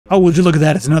Oh, would you look at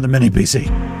that? It's another mini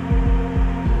PC.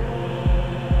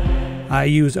 I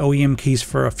use OEM keys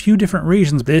for a few different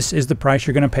reasons. This is the price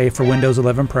you're going to pay for Windows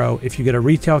 11 Pro if you get a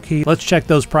retail key. Let's check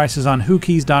those prices on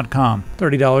whokeys.com.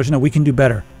 $30. No, we can do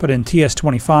better. Put in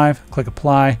TS25, click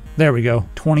apply. There we go,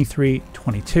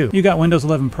 $23.22. You got Windows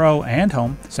 11 Pro and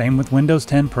Home. Same with Windows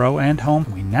 10 Pro and Home.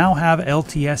 We now have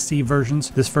LTSC versions.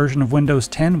 This version of Windows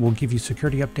 10 will give you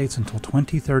security updates until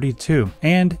 2032.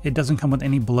 And it doesn't come with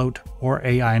any bloat or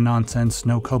AI nonsense,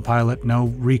 no Copilot, no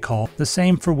recall. The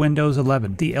same for Windows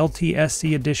 11. The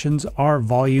LTSC editions are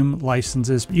volume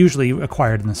licenses, usually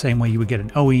acquired in the same way you would get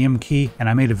an OEM key, and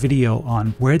I made a video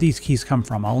on where these keys come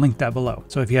from. I'll link that below.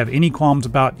 So if you have any qualms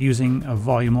about using a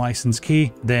volume license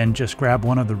key, then just grab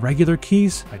one of the regular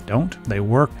keys. I don't, they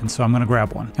work, and so I'm going to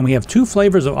grab one. And we have two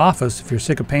flavors of Office. If you're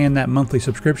sick of paying that monthly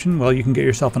subscription, well, you can get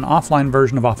yourself an offline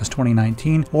version of Office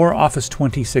 2019 or Office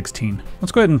 2016.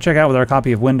 Let's go ahead and check out with our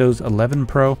copy of Windows 11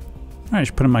 Pro. All right,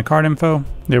 just put in my card info.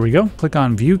 There we go. Click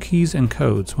on View Keys and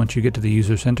Codes. Once you get to the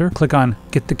User Center, click on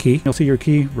Get the Key. You'll see your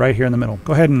key right here in the middle.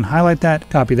 Go ahead and highlight that,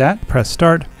 copy that, press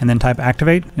Start, and then type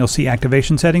Activate. You'll see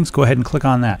Activation Settings. Go ahead and click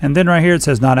on that. And then right here it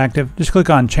says Not Active. Just click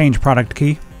on Change Product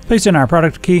Key. Paste in our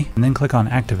product key and then click on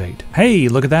Activate. Hey,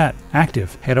 look at that,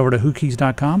 active. Head over to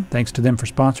whokeys.com. Thanks to them for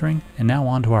sponsoring. And now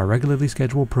on to our regularly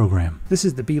scheduled program. This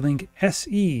is the Beelink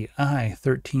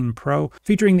SEi13 Pro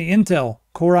featuring the Intel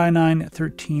Core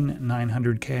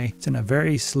i9-13900HK. It's in a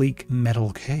very sleek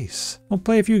metal case. We'll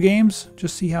play a few games,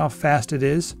 just see how fast it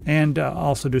is, and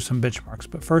also do some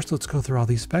benchmarks. But first, let's go through all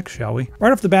these specs, shall we?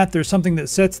 Right off the bat, there's something that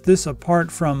sets this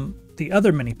apart from the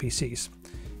other mini PCs.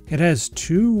 It has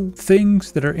two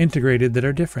things that are integrated that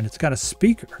are different. It's got a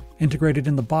speaker integrated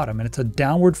in the bottom, and it's a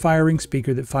downward firing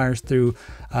speaker that fires through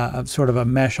sort of a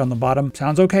mesh on the bottom.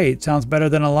 Sounds okay. It sounds better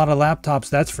than a lot of laptops,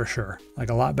 that's for sure. Like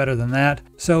a lot better than that.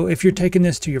 So if you're taking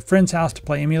this to your friend's house to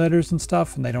play emulators and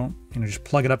stuff, and they don't, just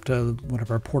plug it up to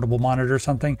whatever, portable monitor or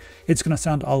something, it's going to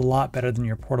sound a lot better than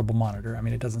your portable monitor. I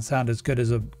mean, it doesn't sound as good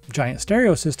as a giant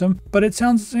stereo system, but it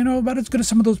sounds, about as good as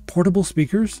some of those portable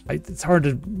speakers. It's hard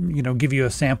to, give you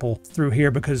a sample through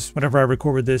here because whenever I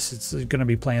record with this, it's going to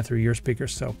be playing through your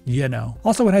speakers. So,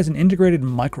 Also, it has an integrated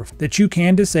microphone that you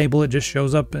can disable. It just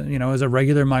shows up, as a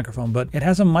regular microphone, but it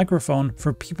has a microphone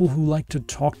for people who like to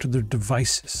talk to their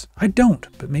devices. I don't,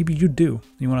 but maybe you do.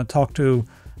 You want to talk to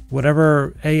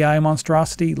whatever AI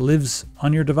monstrosity lives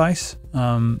on your device,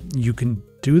 you can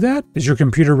do that. Is your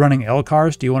computer running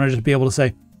LCARS? Do you want to just be able to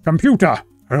say, computer,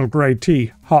 Earl Grey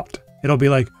tea, hot? It'll be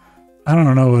like, I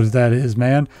don't know what that is,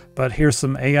 man, but here's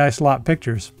some AI slot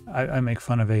pictures. I make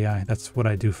fun of AI. That's what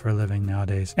I do for a living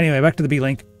nowadays. Anyway, back to the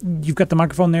Beelink. You've got the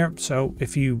microphone there, so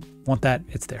if you want that,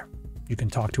 it's there. You can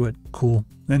talk to it, cool.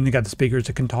 Then you got the speakers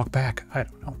that can talk back. I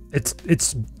don't know.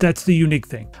 That's the unique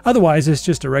thing. Otherwise, it's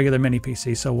just a regular mini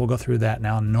PC, so we'll go through that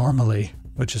now normally,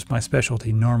 which is my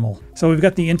specialty, normal. So we've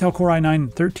got the Intel Core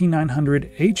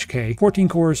i9-13900HK, 14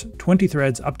 cores, 20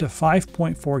 threads, up to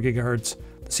 5.4 gigahertz.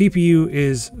 CPU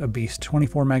is a beast,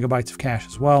 24 megabytes of cache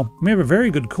as well. We have a very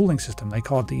good cooling system. They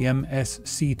call it the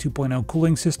MSC 2.0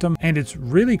 cooling system, and it's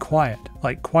really quiet,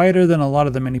 like quieter than a lot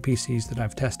of the mini PCs that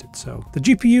I've tested. So the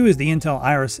GPU is the Intel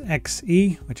Iris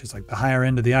Xe, which is like the higher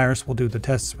end of the Iris. We'll do the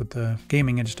tests with the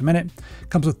gaming in just a minute.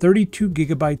 Comes with 32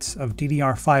 gigabytes of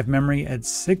DDR5 memory at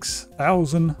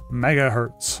 6,000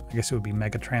 megahertz. I guess it would be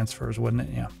mega transfers, wouldn't it?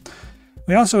 Yeah.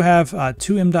 We also have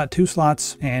two M.2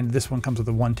 slots, and this one comes with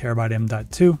a 1 terabyte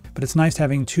M.2, but it's nice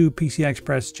having two PCI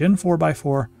Express Gen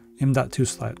 4x4 M.2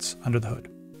 slots under the hood.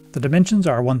 The dimensions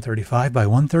are 135 by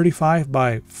 135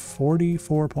 by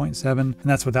 44.7, and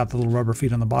that's without the little rubber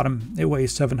feet on the bottom. It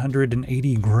weighs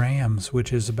 780 grams,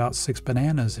 which is about 6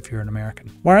 bananas if you're an American.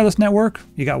 Wireless network,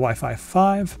 you got Wi-Fi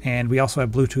 5, and we also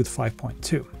have Bluetooth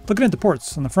 5.2. Looking at the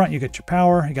ports, on the front you get your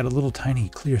power, you got a little tiny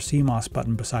clear CMOS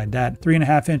button beside that.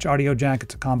 3.5-inch audio jack,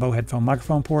 it's a combo headphone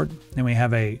microphone port. Then we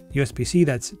have a USB-C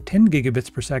that's 10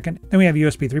 gigabits per second. Then we have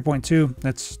USB 3.2,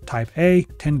 that's type A,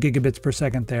 10 gigabits per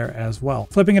second there as well.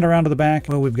 Flipping it around to the back,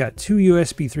 well, we've got two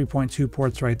USB 3.2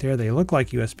 ports right there. They look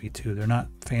like USB 2, they're not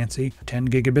fancy. 10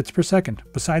 gigabits per second.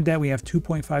 Beside that we have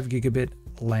 2.5 gigabit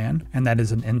LAN, and that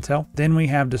is an Intel. Then we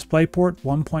have DisplayPort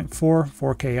 1.4,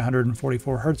 4K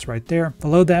 144 Hertz right there.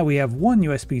 Below that we have one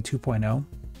USB 2.0,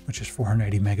 which is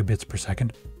 480 megabits per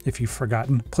second, if you've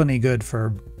forgotten. Plenty good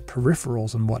for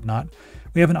peripherals and whatnot.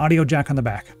 We have an audio jack on the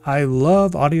back. I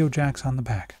love audio jacks on the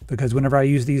back because whenever I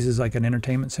use these as like an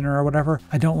entertainment center or whatever,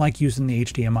 I don't like using the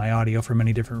HDMI audio for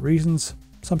many different reasons.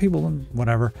 Some people,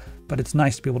 whatever, but it's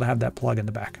nice to be able to have that plug in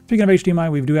the back. Speaking of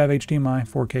HDMI, we do have HDMI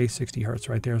 4K 60 Hertz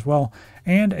right there as well,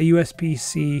 and a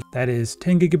USB-C that is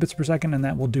 10 gigabits per second, and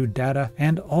that will do data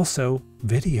and also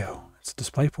video. It's a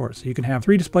DisplayPort. So you can have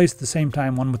 3 displays at the same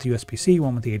time, one with USB-C,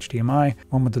 one with the HDMI,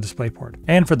 one with the DisplayPort.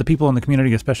 And for the people in the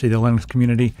community, especially the Linux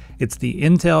community, it's the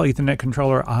Intel Ethernet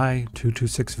controller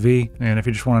i9-13900HK. And if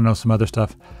you just want to know some other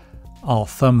stuff, I'll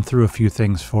thumb through a few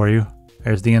things for you.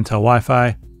 There's the Intel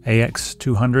Wi-Fi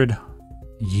AX200.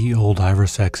 Ye old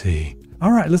Iris XE.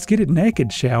 All right, let's get it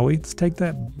naked, shall we? Let's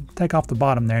take off the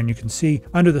bottom there, and you can see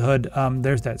under the hood,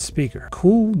 there's that speaker.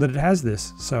 Cool that it has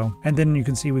this. So, and then you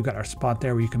can see we've got our spot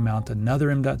there where you can mount another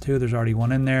M.2. There's already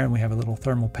one in there, and we have a little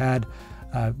thermal pad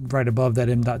right above that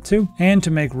M.2. And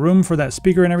to make room for that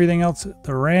speaker and everything else,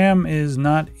 the RAM is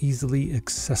not easily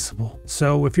accessible.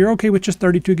 So if you're okay with just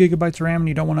 32 gigabytes of RAM and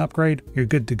you don't want to upgrade, you're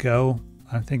good to go.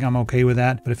 I think I'm okay with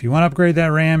that. But if you want to upgrade that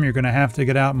RAM, you're going to have to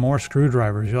get out more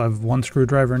screwdrivers. You'll have one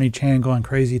screwdriver in each hand going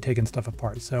crazy, taking stuff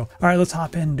apart. So, all right, let's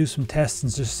hop in and do some tests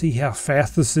and just see how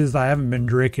fast this is. I haven't been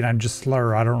drinking. I just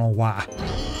slur. I don't know why.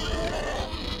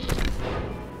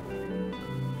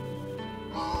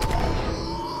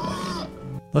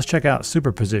 Let's check out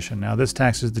superposition. Now, this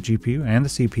taxes the GPU and the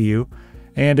CPU,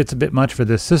 and it's a bit much for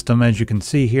this system, as you can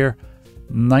see here.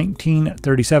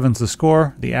 1937 is the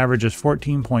score. The average is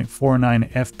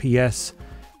 14.49 FPS,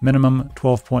 minimum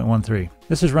 12.13.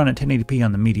 This is run at 1080p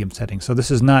on the medium setting, so this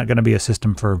is not going to be a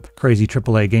system for crazy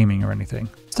AAA gaming or anything.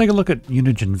 Let's take a look at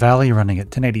Unigine Valley running at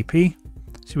 1080p.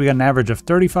 See, we got an average of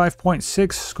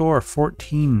 35.6, score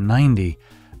 1490,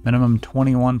 minimum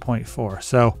 21.4.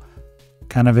 So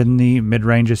kind of in the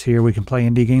mid-ranges here. We can play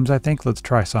indie games, I think. Let's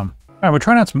try some. All right, we're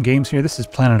trying out some games here. This is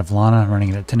Planet of Lana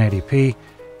running at 1080p.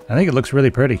 I think it looks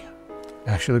really pretty.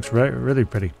 Actually looks really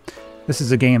pretty. This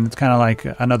is a game that's kind of like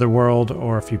Another World,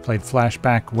 or if you played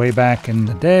Flashback way back in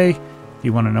the day. If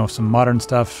you want to know some modern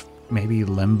stuff, maybe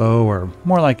Limbo or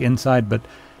more like Inside, but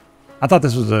I thought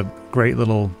this was a great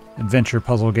little adventure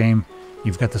puzzle game.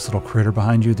 You've got this little critter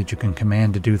behind you that you can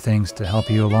command to do things to help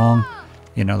you along.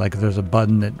 You know, like if there's a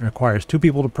button that requires 2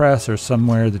 people to press or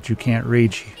somewhere that you can't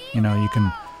reach, you know, you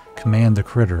can command the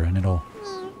critter and it'll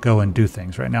go and do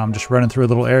things. Right now I'm just running through a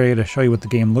little area to show you what the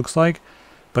game looks like,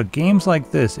 but games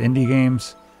like this, indie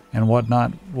games and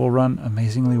whatnot, will run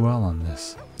amazingly well on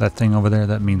this. That thing over there,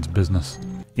 that means business.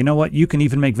 You know what? You can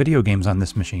even make video games on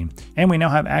this machine. And we now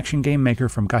have Action Game Maker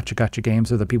from Gotcha Gotcha Games.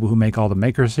 They're the people who make all the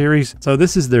Maker series. So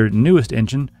this is their newest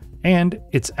engine, and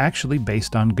it's actually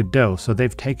based on Godot. So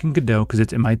they've taken Godot, because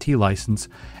it's MIT license,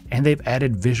 and they've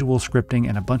added visual scripting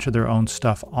and a bunch of their own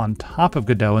stuff on top of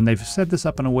Godot, and they've set this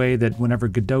up in a way that whenever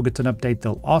Godot gets an update,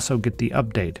 they'll also get the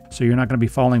update. So you're not going to be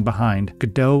falling behind.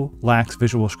 Godot lacks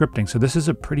visual scripting, so this is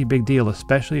a pretty big deal,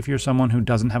 especially if you're someone who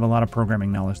doesn't have a lot of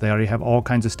programming knowledge. They already have all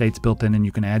kinds of states built in, and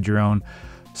you can add your own.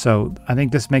 So I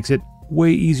think this makes it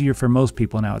way easier for most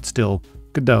people. Now, it's still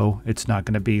Godot. It's not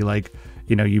going to be like,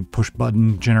 you know, you push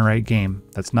button, generate game.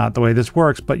 That's not the way this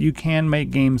works, but you can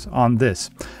make games on this.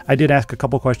 I did ask a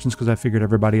couple questions because I figured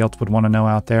everybody else would want to know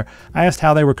out there. I asked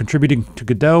how they were contributing to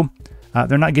Godot.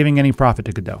 They're not giving any profit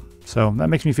to Godot. So that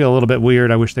makes me feel a little bit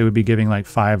weird. I wish they would be giving like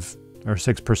 5 or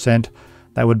 6%.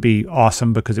 That would be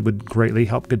awesome because it would greatly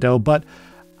help Godot, but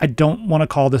I don't want to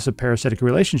call this a parasitic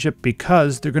relationship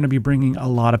because they're going to be bringing a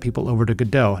lot of people over to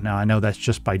Godot. Now, I know that's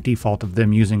just by default of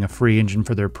them using a free engine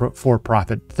for their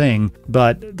for-profit thing,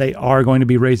 but they are going to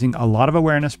be raising a lot of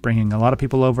awareness, bringing a lot of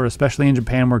people over, especially in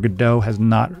Japan where Godot has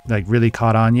not like really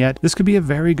caught on yet. This could be a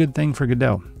very good thing for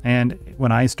Godot. And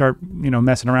when I start, you know,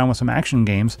 messing around with some action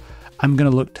games, I'm going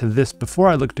to look to this before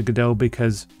I look to Godot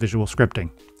because visual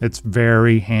scripting. It's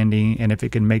very handy, and if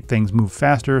it can make things move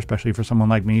faster, especially for someone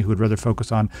like me who would rather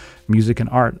focus on music and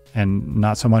art and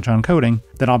not so much on coding,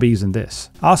 then I'll be using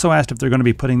this. I also asked if they're going to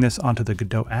be putting this onto the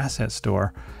Godot Asset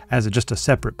Store as just a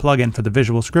separate plugin for the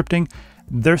visual scripting.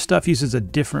 Their stuff uses a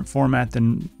different format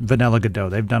than vanilla Godot.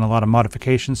 They've done a lot of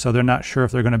modifications, so they're not sure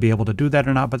if they're going to be able to do that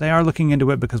or not, but they are looking into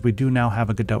it because we do now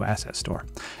have a Godot Asset Store.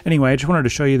 Anyway, I just wanted to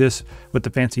show you this with the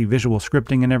fancy visual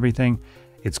scripting and everything.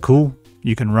 It's cool.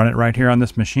 You can run it right here on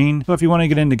this machine. So if you want to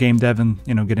get into game dev and,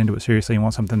 you know, get into it seriously and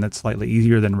want something that's slightly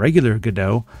easier than regular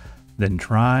Godot, then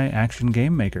try Action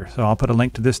Game Maker. So I'll put a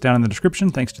link to this down in the description.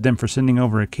 Thanks to them for sending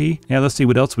over a key. Yeah, let's see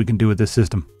what else we can do with this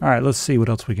system. All right, let's see what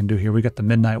else we can do here. We got the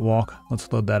Midnight Walk.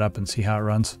 Let's load that up and see how it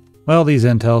runs. Well, these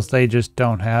Intels, they just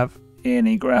don't have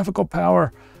any graphical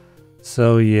power.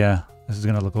 So yeah, this is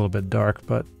going to look a little bit dark,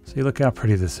 but see, look how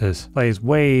pretty this is. Plays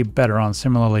way better on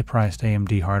similarly priced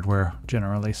AMD hardware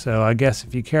generally. So I guess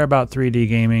if you care about 3D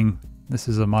gaming, this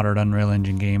is a modern Unreal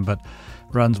Engine game, but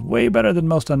runs way better than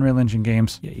most Unreal Engine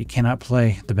games. Yet you cannot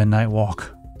play the Midnight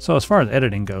Walk. So as far as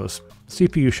editing goes,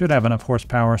 CPU should have enough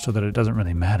horsepower so that it doesn't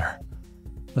really matter.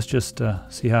 Let's just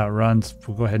see how it runs.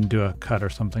 We'll go ahead and do a cut or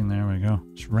something. There we go.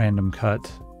 Just random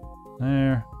cut.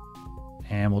 There.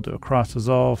 And we'll do a cross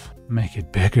dissolve, make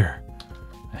it bigger.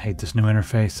 I hate this new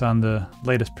interface on the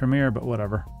latest Premiere, but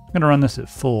whatever. I'm gonna run this at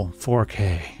full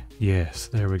 4K. Yes,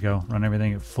 there we go. Run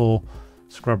everything at full,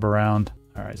 scrub around.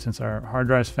 All right, since our hard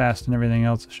drive's fast and everything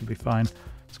else, it should be fine.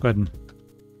 Let's go ahead and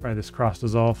try this cross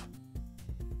dissolve.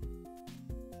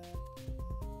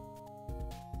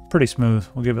 Pretty smooth.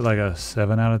 We'll give it like a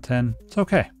 7 out of 10. It's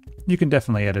okay. You can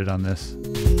definitely edit on this.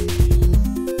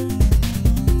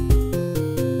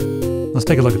 Let's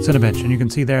take a look at Cinebench, and you can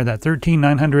see there that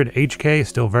 13900HK is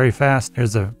still very fast.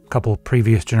 There's a couple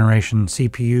previous generation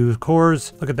CPU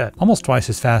cores. Look at that, almost twice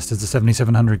as fast as the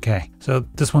 7700K. So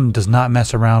this one does not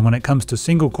mess around when it comes to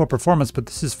single core performance, but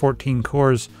this is 14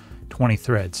 cores, 20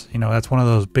 threads. You know, that's one of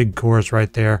those big cores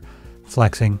right there,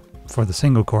 flexing for the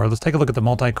single core. Let's take a look at the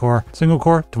multi-core. Single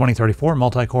core 2034,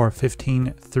 multi-core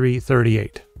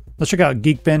 15338. Let's check out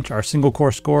Geekbench. Our single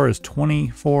core score is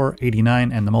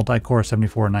 2489 and the multi-core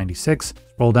 7496.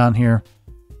 Roll down here,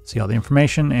 see all the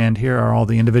information, and here are all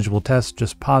the individual tests.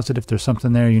 Just pause it if there's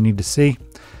something there you need to see.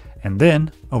 And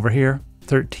then over here,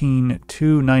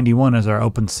 13291 is our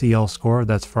OpenCL score.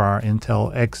 That's for our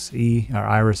Intel Xe, our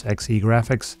Iris Xe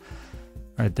graphics.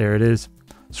 Right there it is.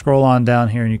 Scroll on down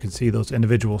here and you can see those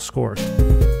individual scores.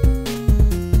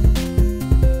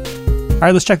 All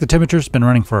right, let's check the temperature. It's been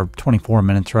running for 24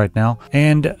 minutes right now,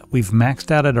 and we've maxed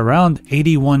out at around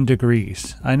 81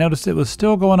 degrees. I noticed it was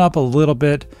still going up a little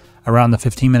bit around the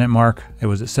 15-minute mark. It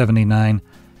was at 79,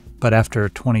 but after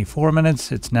 24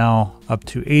 minutes, it's now up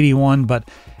to 81, but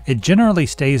it generally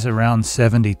stays around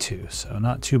 72, so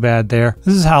not too bad there.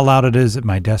 This is how loud it is at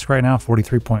my desk right now,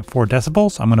 43.4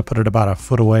 decibels. I'm gonna put it about a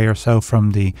foot away or so from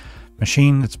the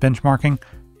machine that's benchmarking,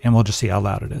 and we'll just see how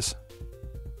loud it is.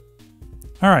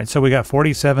 All right, so we got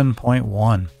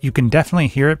 47.1. You can definitely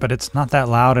hear it, but it's not that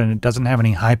loud and it doesn't have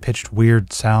any high-pitched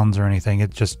weird sounds or anything. It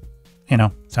just, you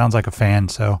know, sounds like a fan.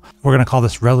 So we're gonna call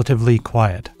this relatively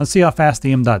quiet. Let's see how fast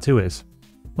the M.2 is.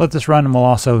 Let this run and we'll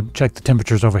also check the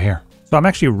temperatures over here. So I'm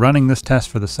actually running this test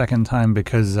for the second time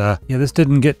because, yeah, this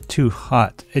didn't get too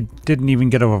hot. It didn't even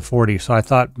get over 40, so I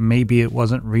thought maybe it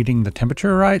wasn't reading the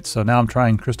temperature right. So now I'm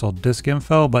trying Crystal Disk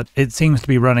Info, but it seems to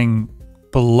be running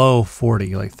below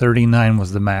 40, like 39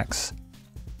 was the max.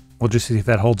 We'll just see if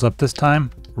that holds up this time.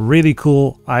 Really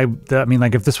cool. I mean,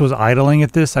 like if this was idling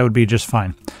at this, I would be just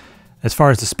fine. As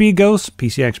far as the speed goes,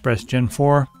 PCI Express Gen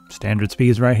 4, standard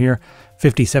speeds right here,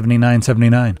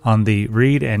 507979 on the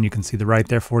read, and you can see the write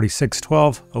there,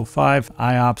 461205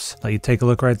 IOPS. Let you take a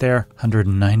look right there,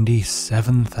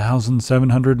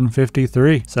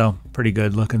 197,753. So pretty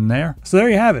good looking there. So there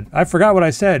you have it. I forgot what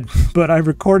I said, but I'm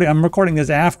recording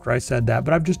this after I said that,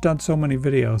 but I've just done so many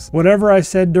videos. Whatever I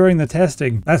said during the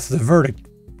testing, that's the verdict.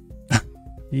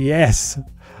 Yes.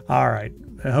 All right.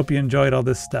 I hope you enjoyed all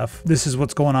this stuff. This is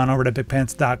what's going on over at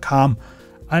epicpants.com.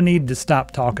 I need to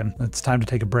stop talking. It's time to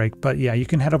take a break. But yeah, you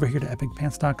can head over here to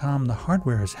epicpants.com. The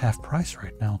hardware is half price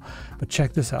right now. But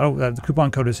check this out. Oh, the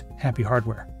coupon code is Happy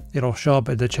Hardware. It'll show up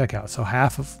at the checkout. So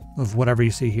half of whatever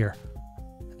you see here.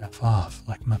 Half off,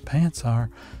 like my pants are.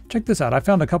 Check this out. I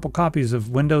found a couple copies of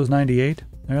Windows 98.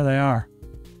 There they are.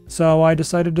 So I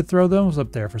decided to throw those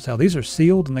up there for sale. These are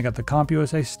sealed and they got the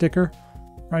CompUSA sticker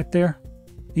right there.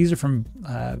 These are from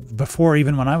before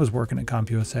even when I was working at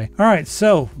CompUSA. All right,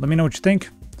 so let me know what you think.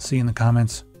 See you in the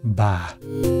comments. Bye.